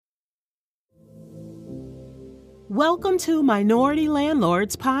Welcome to Minority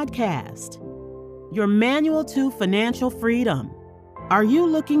Landlords Podcast, your manual to financial freedom. Are you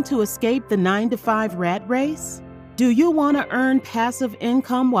looking to escape the 9-to-5 rat race? Do you want to earn passive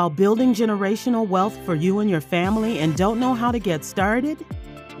income while building generational wealth for you and your family and don't know how to get started?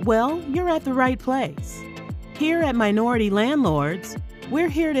 Well, you're at the right place. Here at Minority Landlords, we're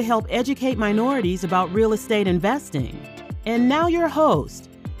here to help educate minorities about real estate investing. And now your host,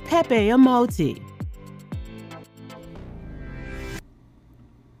 Pepe Amoti.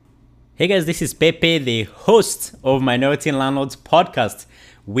 Hey guys, this is Pepe, the host of Minority Landlords Podcast.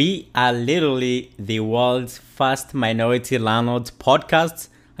 We are literally the world's first Minority Landlords podcast.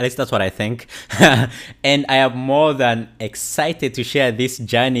 At least that's what I think. And I am more than excited to share this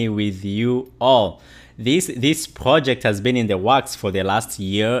journey with you all. This project has been in the works for the last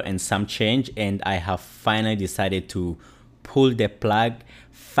year and some change, and I have finally decided to pull the plug,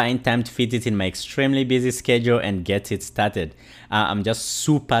 find time to fit it in my extremely busy schedule and get it started. I'm just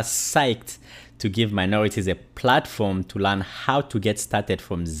super psyched to give minorities a platform to learn how to get started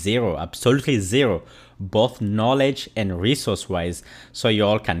from zero, absolutely zero, both knowledge and resource wise, so you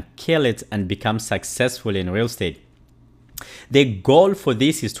all can kill it and become successful in real estate. The goal for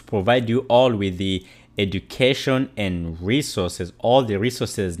this is to provide you all with the education and resources, all the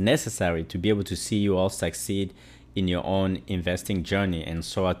resources necessary to be able to see you all succeed in your own investing journey and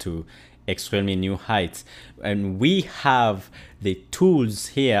soar to extremely new heights. And we have the tools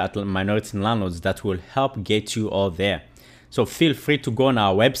here at Minority Landlords that will help get you all there. So feel free to go on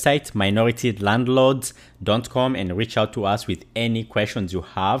our website, minoritylandlords.com, and reach out to us with any questions you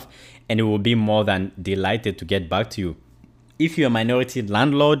have, and we will be more than delighted to get back to you. If you're a minority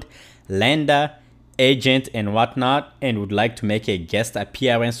landlord, lender, agent, and whatnot, and would like to make a guest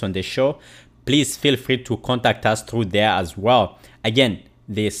appearance on the show, please feel free to contact us through there as well. Again,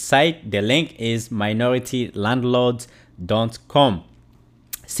 the link is minoritylandlords.com.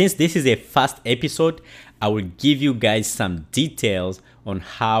 Since this is a first episode, I will give you guys some details on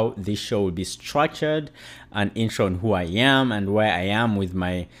how this show will be structured, an intro on who I am and where I am with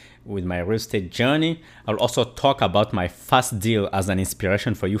my real estate journey. I'll also talk about my first deal as an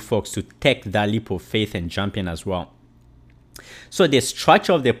inspiration for you folks to take that leap of faith and jump in as well. So the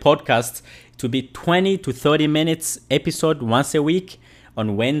structure of the podcast to be 20 to 30 minutes episode once a week.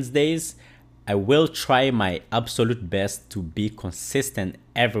 On Wednesdays, I will try my absolute best to be consistent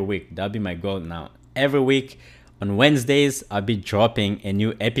every week. That'll be my goal now. Every week on Wednesdays, I'll be dropping a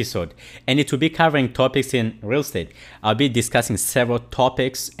new episode, and it will be covering topics in real estate. I'll be discussing several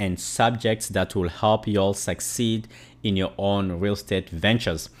topics and subjects that will help you all succeed in your own real estate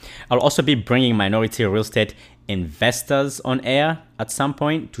ventures. I'll also be bringing minority real estate investors on air at some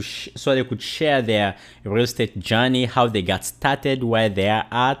point so they could share their real estate journey, how they got started, where they are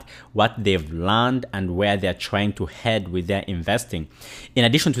at, what they've learned, and where they're trying to head with their investing. In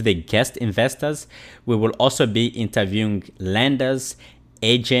addition to the guest investors, we will also be interviewing lenders,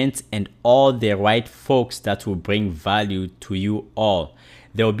 agents, and all the right folks that will bring value to you all.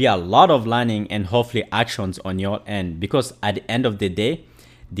 There will be a lot of learning and hopefully actions on your end, because at the end of the day,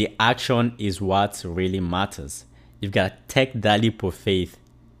 the action is what really matters. You've got to take that leap of faith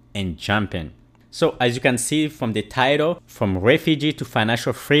and jump in. So as you can see from the title, from refugee to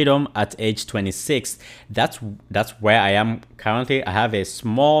financial freedom at age 26, that's where I am currently. I have a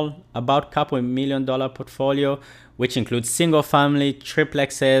small, about couple $1 million portfolio, which includes single family,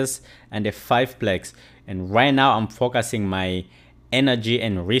 triplexes, and a 5-plex. And right now I'm focusing my energy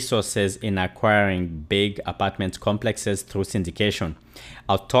and resources in acquiring big apartment complexes through syndication.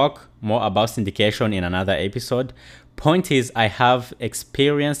 I'll talk more about syndication in another episode. Point is, I have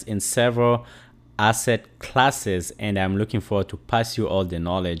experience in several asset classes, and I'm looking forward to pass you all the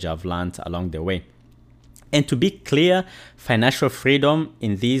knowledge I've learned along the way. And to be clear, financial freedom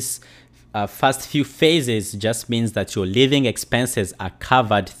in these first few phases just means that your living expenses are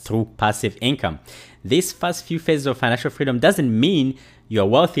covered through passive income. These first few phases of financial freedom doesn't mean you're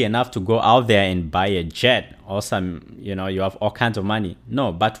wealthy enough to go out there and buy a jet or you have all kinds of money.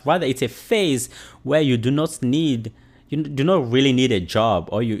 No, but rather it's a phase where you do not really need a job,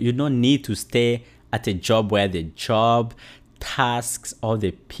 or you don't need to stay at a job where the job, tasks, or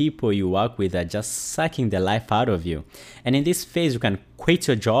the people you work with are just sucking the life out of you. And in this phase, you can quit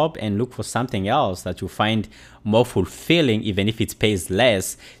your job and look for something else that you find more fulfilling, even if it pays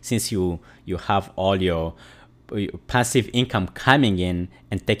less, since you have all your passive income coming in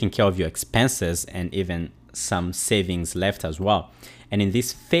and taking care of your expenses and even some savings left as well. And in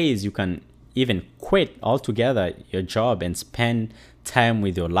this phase, you can even quit altogether your job and spend time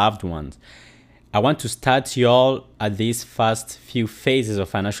with your loved ones. I want to start y'all at these first few phases of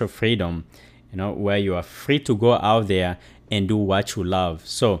financial freedom where you are free to go out there and do what you love.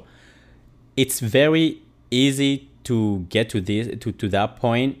 So it's very easy to get to that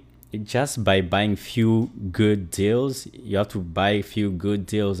point just by buying few good deals. You have to buy a few good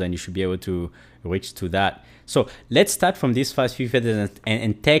deals and you should be able to reach to that. So let's start from these first few phases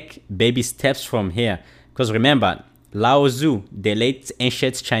and take baby steps from here. Because remember, Lao Tzu, the late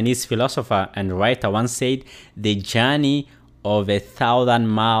ancient Chinese philosopher and writer, once said, the journey of 1,000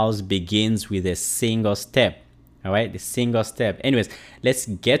 miles begins with a single step. All right, the single step. Anyways, let's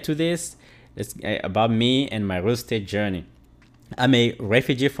get to this. About me and my real estate journey. I'm a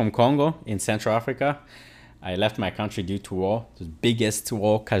refugee from Congo in Central Africa. I left my country due to war, the biggest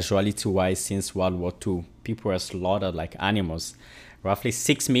war casualty-wise since World War II. People were slaughtered like animals. Roughly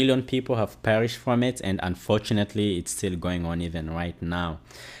 6 million people have perished from it, and unfortunately, it's still going on even right now.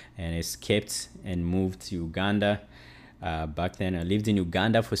 And I escaped and moved to Uganda. Back then, I lived in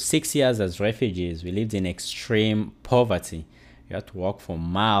Uganda for 6 years as refugees. We lived in extreme poverty. You had to walk for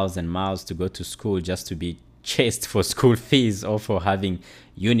miles and miles to go to school just to be chased for school fees or for having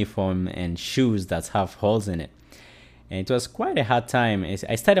uniform and shoes that have holes in it. And it was quite a hard time.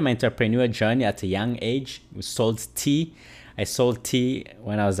 I started my entrepreneur journey at a young age. We sold tea. I sold tea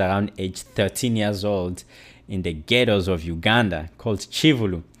when I was around age 13 years old in the ghettos of Uganda called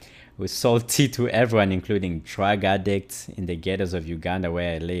Chivulu. We sold tea to everyone, including drug addicts in the ghettos of Uganda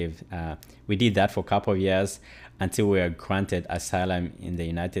where I live. We did that for a couple of years until we were granted asylum in the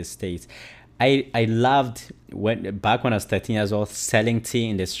United States. I loved, back when I was 13 years old, selling tea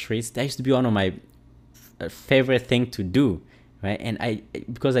in the streets. That used to be one of my favorite thing to do, right? And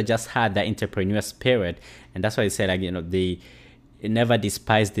because I just had that entrepreneur spirit, and that's why I said, never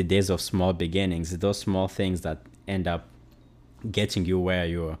despise the days of small beginnings. Those small things that end up getting you where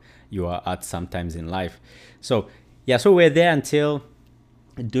you are at sometimes in life. So we're there until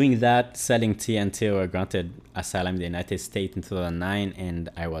doing that, selling tea until I granted asylum in the United States in 2009, and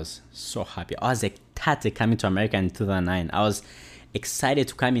I was so happy. I was ecstatic coming to America in 2009. I was excited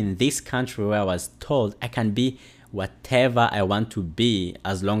to come in this country where I was told I can be whatever I want to be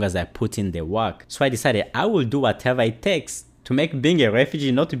as long as I put in the work. So I decided I will do whatever it takes to make being a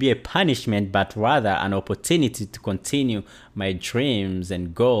refugee not to be a punishment, but rather an opportunity to continue my dreams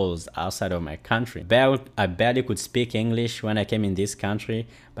and goals outside of my country. I barely could speak English when I came in this country,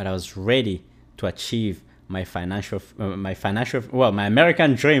 but I was ready to achieve my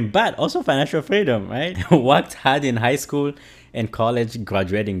American dream, but also financial freedom, right? Worked hard in high school and college,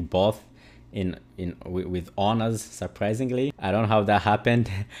 graduating both with honors, surprisingly. I don't know how that happened.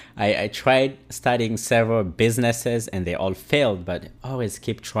 I tried studying several businesses and they all failed, but always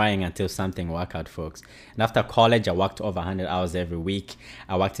keep trying until something worked out, folks. And after college, I worked over 100 hours every week.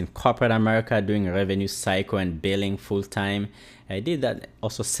 I worked in corporate America doing revenue cycle and billing full-time. I did that,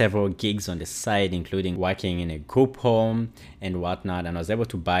 also several gigs on the side, including working in a group home and whatnot. And I was able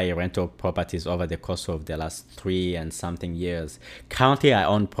to buy rental properties over the course of the last 3 and something years. Currently, I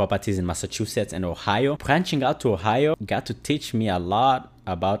own properties in Massachusetts and Ohio. Branching out to Ohio got to teach me a lot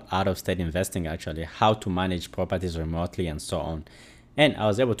about out-of-state investing, actually, how to manage properties remotely and so on. And I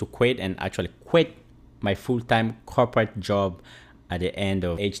was able to quit my full-time corporate job at the end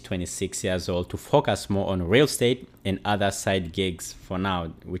of age 26 years old to focus more on real estate and other side gigs for now,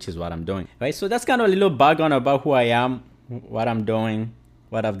 which is what I'm doing. Right, so that's kind of a little background about who I am, what I'm doing,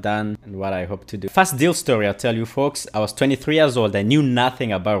 what I've done, and what I hope to do. First deal story, I'll tell you folks. I was 23 years old. I knew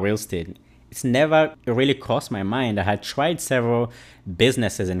nothing about real estate. It's never really crossed my mind. I had tried several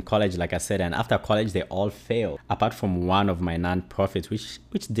businesses in college, like I said, and after college, they all failed, apart from one of my nonprofits,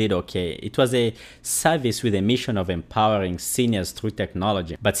 which did okay. It was a service with a mission of empowering seniors through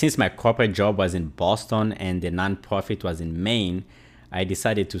technology. But since my corporate job was in Boston and the nonprofit was in Maine, I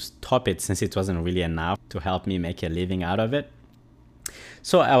decided to stop it since it wasn't really enough to help me make a living out of it.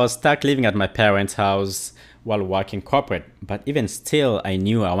 So I was stuck living at my parents' house while working corporate. But even still, I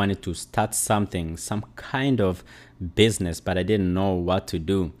knew I wanted to start something, some kind of business, but I didn't know what to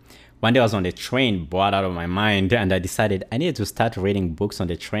do. One day I was on the train, bored out of my mind, and I decided I needed to start reading books on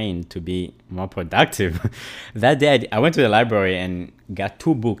the train to be more productive. That day, I went to the library and got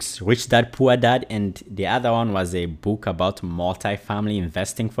 2 books, Rich Dad, Poor Dad, and the other one was a book about multifamily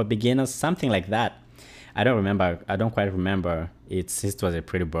investing for beginners, something like that. I don't quite remember it. It was a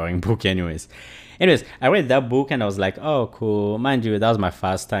pretty boring book anyways. I read that book and I was like, oh, cool. Mind you, that was my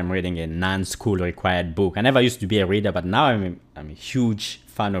first time reading a non-school required book. I never used to be a reader, but now I'm a huge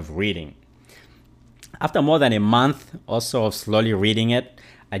fan of reading. After more than a month or so of slowly reading it,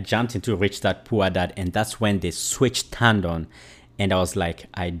 I jumped into Rich Dad, Poor Dad, and that's when the switch turned on. And I was like,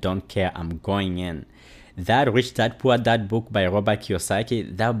 I don't care, I'm going in. That Rich Dad Poor Dad book by Robert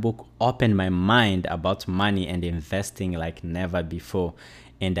Kiyosaki, that book opened my mind about money and investing like never before.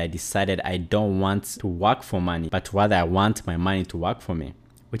 And I decided I don't want to work for money, but rather I want my money to work for me,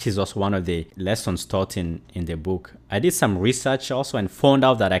 which is also one of the lessons taught in the book. I did some research also and found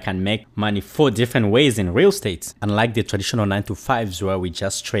out that I can make money 4 different ways in real estate. Unlike the traditional 9-to-5s where we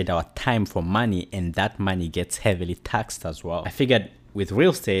just trade our time for money and that money gets heavily taxed as well. I figured with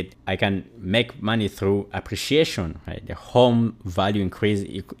real estate, I can make money through appreciation, right? The home value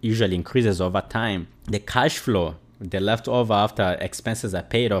usually increases over time. The cash flow, the leftover after expenses are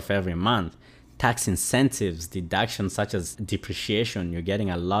paid off every month. Tax incentives, deductions such as depreciation, you're getting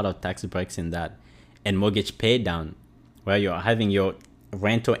a lot of tax breaks in that. And mortgage pay down, where you're having your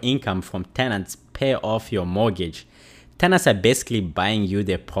rental income from tenants pay off your mortgage. Tenants are basically buying you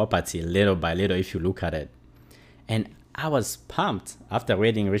their property little by little if you look at it. And I was pumped after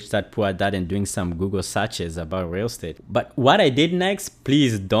reading Rich Dad Poor Dad and doing some Google searches about real estate. But what I did next,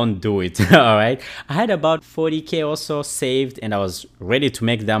 please don't do it, all right? I had about 40K or so saved and I was ready to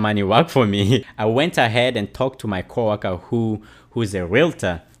make that money work for me. I went ahead and talked to my coworker who's a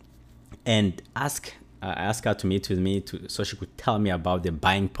realtor and asked her to meet with me so she could tell me about the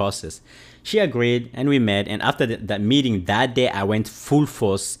buying process. She agreed and we met, and after that meeting that day, I went full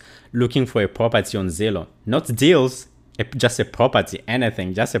force looking for a property on Zillow. Not deals, just a property,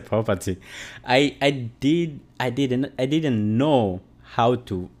 anything, just a property. I didn't know how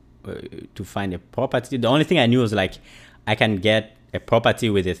to find a property. The only thing I knew was like I can get a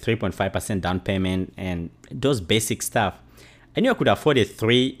property with a 3.5% down payment and those basic stuff. I knew I could afford a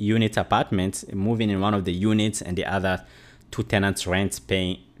 3-unit apartment, moving in one of the units and the other 2 tenants' rent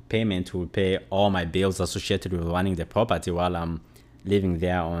payment will pay all my bills associated with running the property while I'm living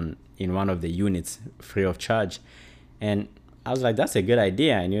there in one of the units free of charge. And I was like, that's a good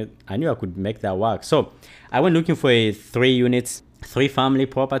idea. I knew I could make that work. So I went looking for a 3-unit, 3-family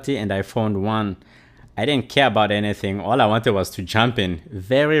property, and I found one. I didn't care about anything. All I wanted was to jump in.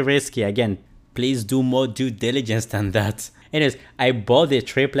 Very risky. Again, please do more due diligence than that. Anyways, I bought the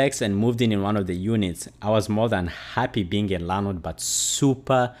triplex and moved in one of the units. I was more than happy being a landlord, but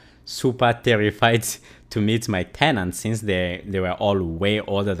super terrified to meet my tenants since they were all way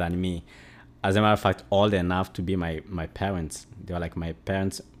older than me. As a matter of fact, old enough to be my parents. They were like my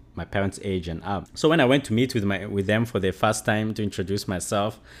parents' age and up. So when I went to meet with them for the first time to introduce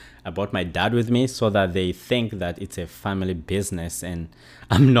myself, I brought my dad with me so that they think that it's a family business and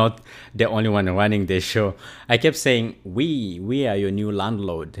I'm not the only one running the show. I kept saying, we are your new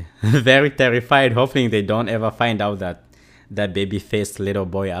landlord. Very terrified, hoping they don't ever find out that baby-faced little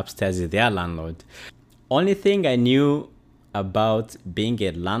boy upstairs is their landlord. Only thing I knew about being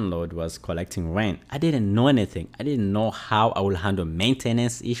a landlord was collecting rent. I didn't know anything. I didn't know how I will handle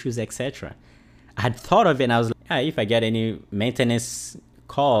maintenance issues, etc. I had thought of it and I was like, yeah, if I get any maintenance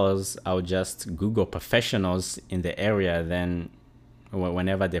calls, I'll just Google professionals in the area then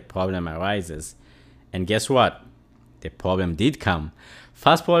whenever the problem arises. And guess what? The problem did come.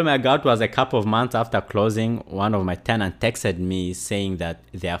 First problem I got was a couple of months after closing, one of my tenants texted me saying that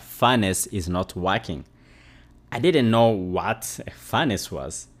their furnace is not working. I didn't know what a furnace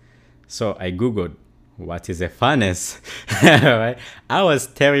was. So I Googled, what is a furnace? Right? I was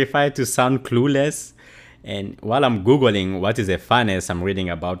terrified to sound clueless. And while I'm Googling what is a furnace, I'm reading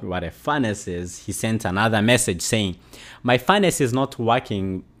about what a furnace is. He sent another message saying, my furnace is not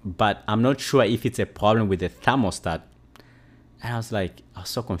working, but I'm not sure if it's a problem with the thermostat. And I was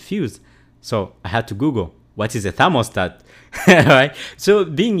so confused. So I had to Google, what is a thermostat? Right? So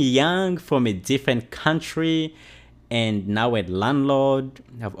being young from a different country and now a landlord,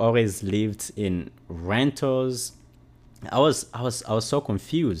 I've always lived in rentals. I was so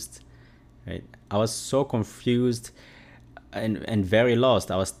confused, right? I was so confused and very lost.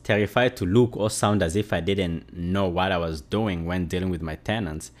 I was terrified to look or sound as if I didn't know what I was doing when dealing with my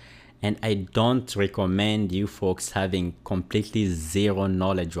tenants. And I don't recommend you folks having completely zero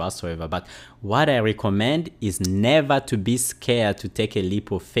knowledge whatsoever. But what I recommend is never to be scared to take a leap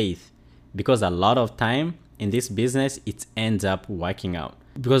of faith, because a lot of time in this business, it ends up working out.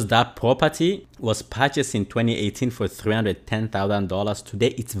 Because that property was purchased in 2018 for $310,000.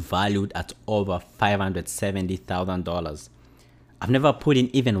 Today, it's valued at over $570,000. I've never put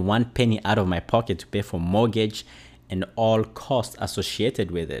in even 1 penny out of my pocket to pay for mortgage and all costs associated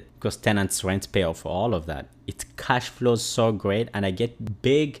with it, because tenants' rent pay off for all of that. It cash flows so great, and I get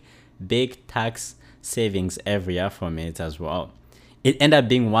big tax savings every year from it as well. It ended up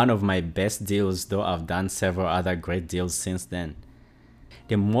being one of my best deals, though I've done several other great deals since then.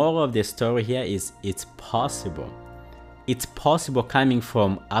 The moral of the story here is it's possible. It's possible coming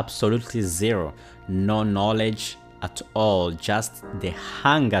from absolutely zero, no knowledge at all, just the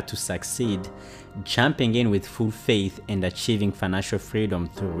hunger to succeed, jumping in with full faith and achieving financial freedom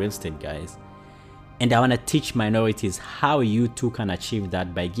through real estate, guys. And I want to teach minorities how you too can achieve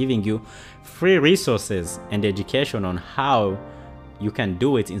that by giving you free resources and education on how you can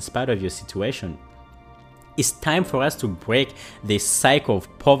do it in spite of your situation. It's time for us to break the cycle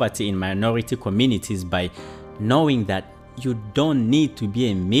of poverty in minority communities by knowing that you don't need to be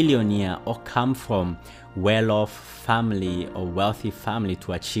a millionaire or come from well-off family or wealthy family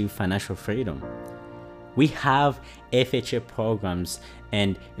to achieve financial freedom. We have FHA programs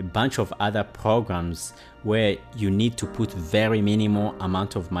and a bunch of other programs where you need to put very minimal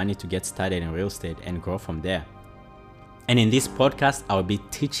amount of money to get started in real estate and grow from there. And in this podcast, I'll be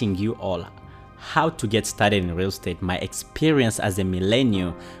teaching you all how to get started in real estate, my experience as a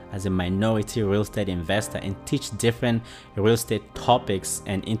millennial, as a minority real estate investor, and teach different real estate topics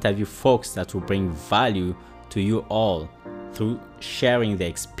and interview folks that will bring value to you all through sharing their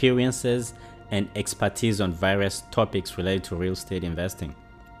experiences and expertise on various topics related to real estate investing.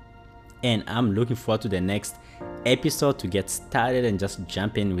 And I'm looking forward to the next episode to get started and just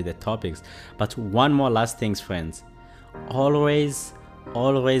jump in with the topics. But one more last thing, friends. Always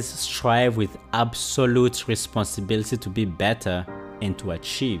strive with absolute responsibility to be better and to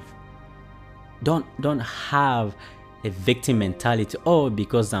achieve. Don't have a victim mentality. Oh,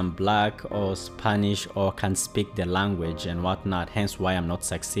 because I'm black or Spanish or can't speak the language and whatnot, hence why I'm not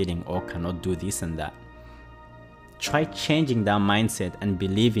succeeding or cannot do this and that. Try changing that mindset and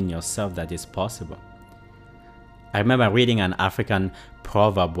believe in yourself that it's possible. I remember reading an African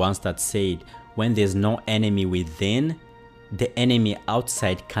proverb once that said, when there's no enemy within, the enemy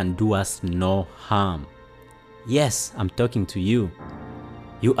outside can do us no harm. Yes, I'm talking to you.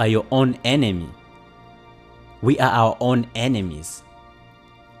 You are your own enemy. We are our own enemies.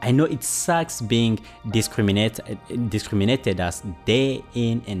 I know it sucks being discriminated as day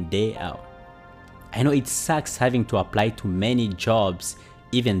in and day out. I know it sucks having to apply to many jobs,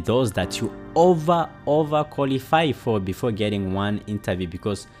 even those that you over qualify for before getting one interview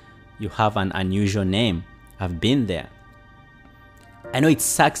because you have an unusual name. I've been there. I know it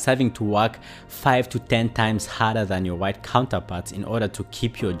sucks having to work 5 to 10 times harder than your white counterparts in order to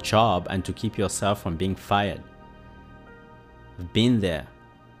keep your job and to keep yourself from being fired. I've been there.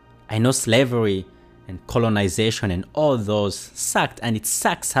 I know slavery and colonization and all those sucked, and it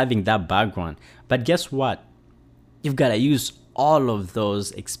sucks having that background. But guess what? You've got to use all of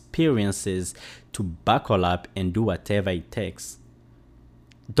those experiences to buckle up and do whatever it takes.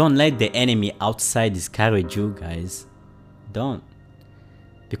 Don't let the enemy outside discourage you, guys. Don't.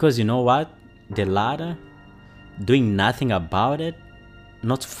 Because you know what? The latter, doing nothing about it,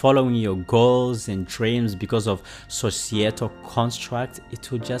 not following your goals and dreams because of societal construct, it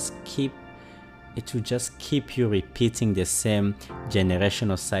will just keep you repeating the same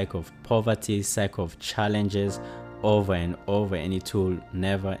generational cycle of poverty, cycle of challenges over and over, and it will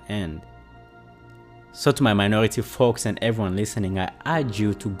never end. So to my minority folks and everyone listening, I urge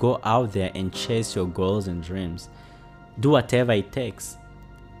you to go out there and chase your goals and dreams. Do whatever it takes.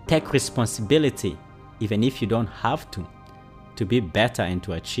 Take responsibility, even if you don't have to be better and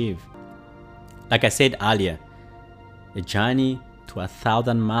to achieve. Like I said earlier, a journey to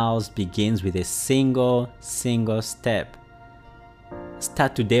 1,000 miles begins with a single step.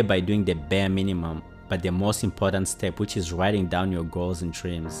 Start today by doing the bare minimum, but the most important step, which is writing down your goals and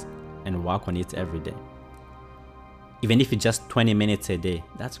dreams and work on it every day. Even if it's just 20 minutes a day,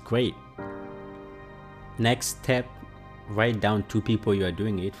 that's great. Next step, write down 2 people you are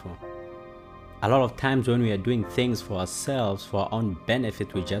doing it for. A lot of times when we are doing things for ourselves, for our own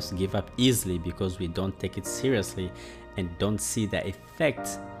benefit, we just give up easily because we don't take it seriously and don't see the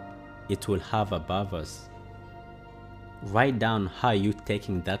effect it will have above us. Write down how you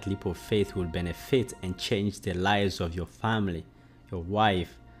taking that leap of faith will benefit and change the lives of your family, your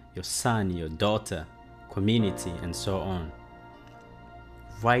wife, your son, your daughter, community, and so on.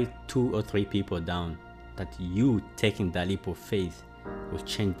 Write 2 or 3 people down that you taking that leap of faith will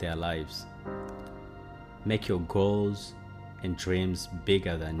change their lives. Make your goals and dreams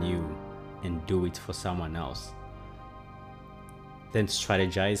bigger than you and do it for someone else. Then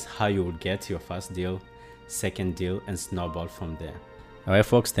strategize how you will get your first deal, second deal, and snowball from there. Alright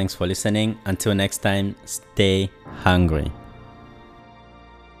folks, thanks for listening. Until next time, stay hungry.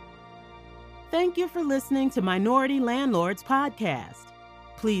 Thank you for listening to Minority Landlords Podcast.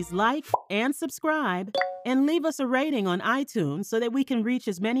 Please like and subscribe and leave us a rating on iTunes so that we can reach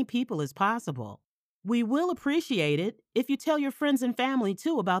as many people as possible. We will appreciate it if you tell your friends and family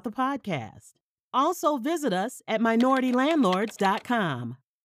too about the podcast. Also visit us at minoritylandlords.com.